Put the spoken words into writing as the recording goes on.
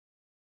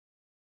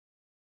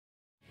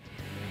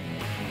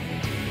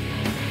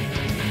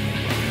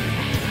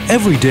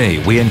Every day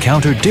we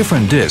encounter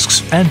different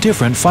disks and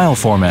different file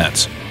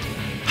formats.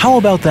 How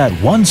about that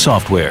one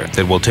software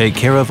that will take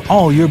care of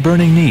all your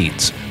burning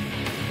needs?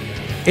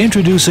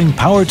 Introducing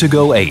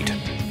Power2Go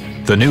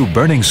 8, the new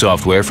burning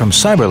software from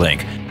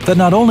CyberLink that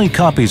not only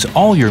copies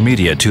all your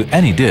media to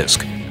any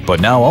disk,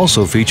 but now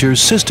also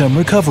features system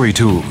recovery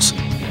tools.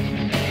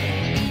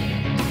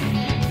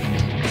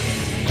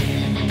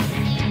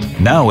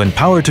 Now in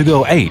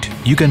Power2Go 8,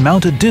 you can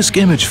mount a disk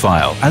image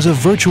file as a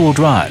virtual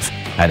drive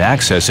and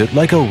access it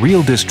like a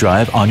real disk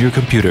drive on your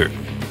computer.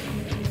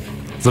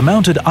 The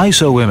mounted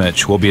ISO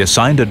image will be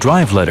assigned a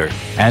drive letter,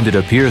 and it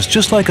appears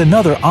just like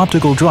another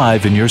optical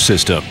drive in your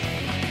system.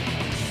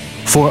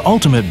 For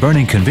ultimate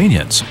burning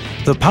convenience,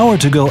 the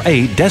Power2Go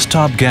 8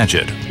 desktop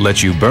gadget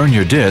lets you burn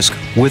your disk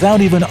without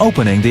even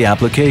opening the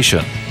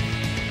application.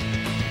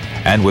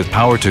 And with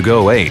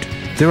Power2Go 8,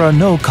 there are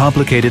no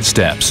complicated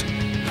steps.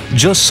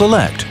 Just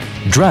select,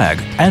 drag,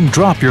 and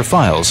drop your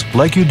files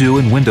like you do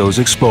in Windows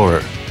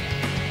Explorer.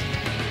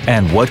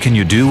 And what can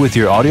you do with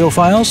your audio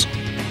files?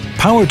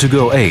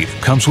 Power2Go 8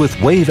 comes with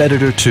Wave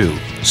Editor 2,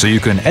 so you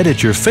can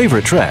edit your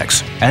favorite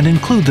tracks and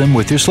include them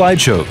with your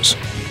slideshows.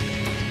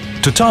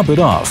 To top it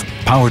off,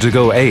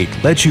 Power2Go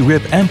 8 lets you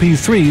rip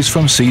MP3s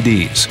from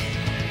CDs.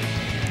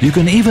 You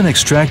can even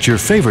extract your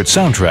favorite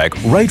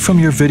soundtrack right from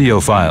your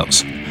video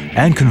files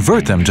and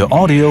convert them to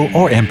audio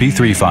or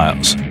MP3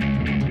 files.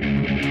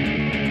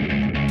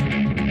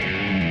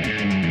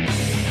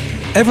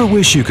 Ever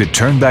wish you could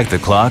turn back the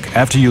clock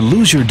after you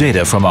lose your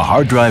data from a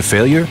hard drive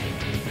failure?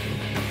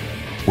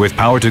 With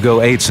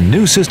Power2Go 8's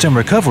new system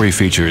recovery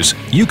features,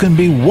 you can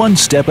be one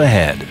step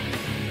ahead.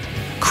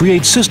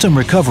 Create system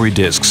recovery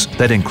disks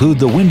that include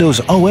the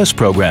Windows OS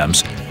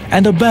programs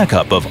and a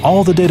backup of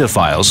all the data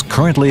files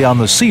currently on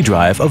the C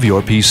drive of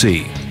your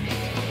PC.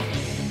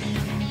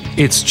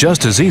 It's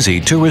just as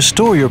easy to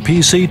restore your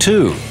PC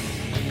too.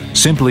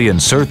 Simply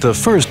insert the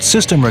first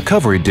system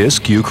recovery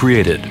disk you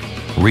created,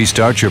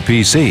 restart your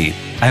PC,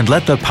 and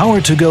let the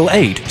Power2Go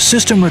 8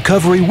 System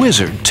Recovery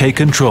Wizard take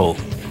control.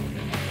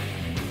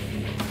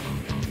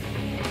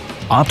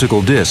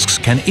 Optical disks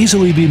can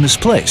easily be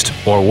misplaced,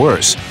 or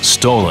worse,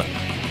 stolen.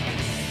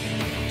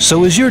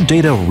 So is your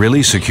data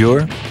really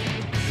secure?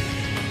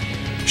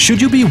 Should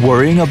you be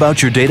worrying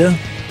about your data?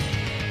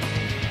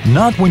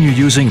 Not when you're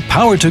using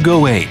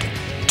Power2Go 8,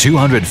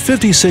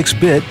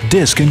 256-bit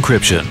disk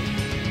encryption.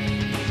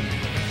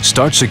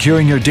 Start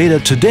securing your data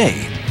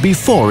today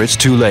before it's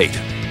too late.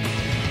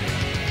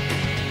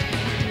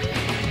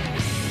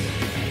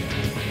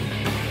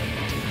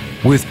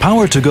 With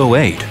Power2Go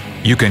 8,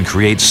 you can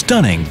create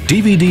stunning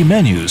DVD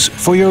menus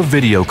for your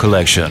video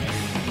collection.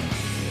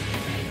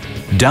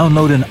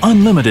 Download an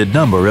unlimited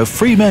number of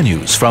free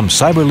menus from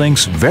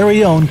CyberLink's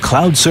very own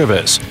cloud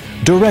service,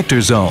 Director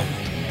Zone.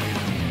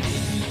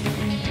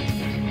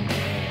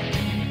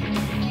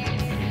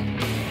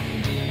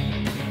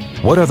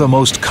 What are the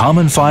most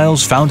common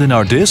files found in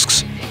our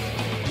disks?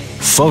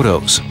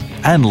 Photos,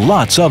 and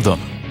lots of them.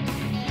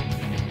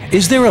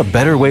 Is there a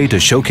better way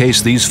to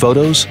showcase these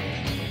photos?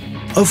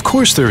 Of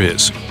course there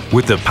is,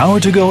 with the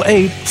Power2Go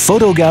 8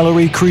 Photo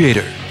Gallery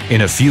Creator.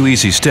 In a few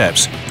easy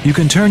steps, you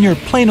can turn your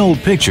plain old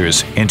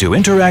pictures into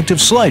interactive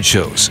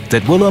slideshows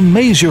that will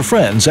amaze your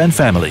friends and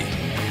family.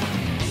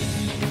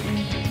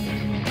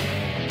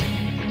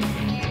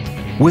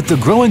 With the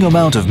growing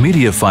amount of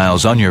media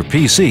files on your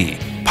PC,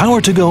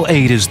 Power2Go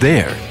 8 is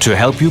there to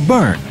help you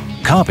burn,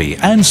 copy,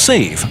 and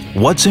save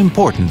what's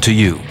important to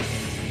you.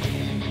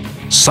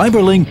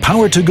 CyberLink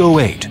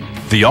Power2Go 8,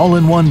 the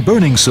all-in-one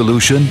burning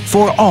solution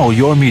for all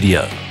your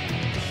media.